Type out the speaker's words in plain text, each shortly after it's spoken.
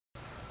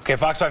Okay,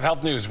 Fox 5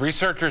 Health News.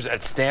 Researchers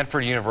at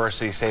Stanford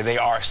University say they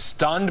are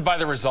stunned by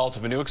the results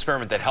of a new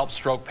experiment that helps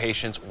stroke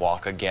patients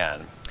walk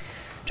again.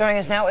 Joining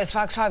us now is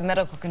Fox 5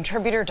 medical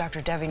contributor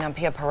Dr. Devi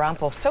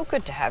Nampiaparampil. So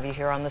good to have you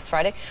here on this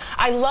Friday.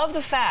 I love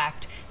the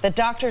fact that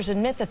doctors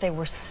admit that they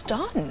were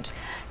stunned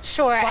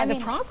by the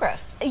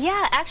progress.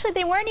 Yeah, actually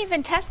they weren't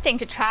even testing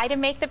to try to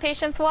make the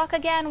patients walk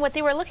again. What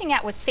they were looking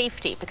at was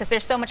safety, because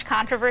there's so much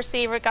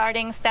controversy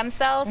regarding stem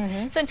cells.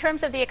 So in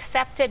terms of the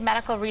accepted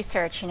medical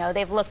research,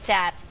 they've looked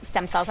at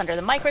stem cells under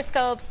the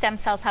microscope, stem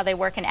cells, how they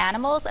work in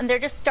animals, and they're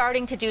just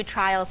starting to do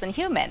trials in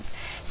humans.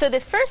 So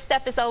the first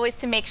step is always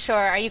to make sure,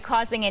 are you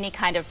causing any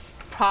kind of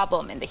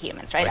problem in the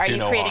humans, right? Like are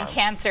you creating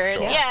cancer?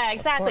 Sure. Yeah,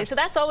 exactly. So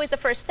that's always the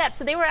first step.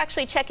 So they were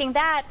actually checking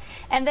that,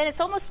 and then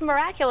it's almost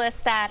miraculous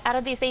that out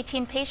of these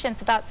 18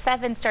 patients, about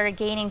 7 started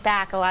gaining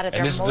back a lot of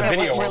their mobility. And this is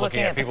the video we're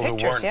looking at, people who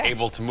weren't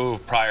able to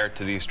move prior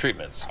to these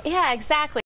treatments. Yeah, exactly.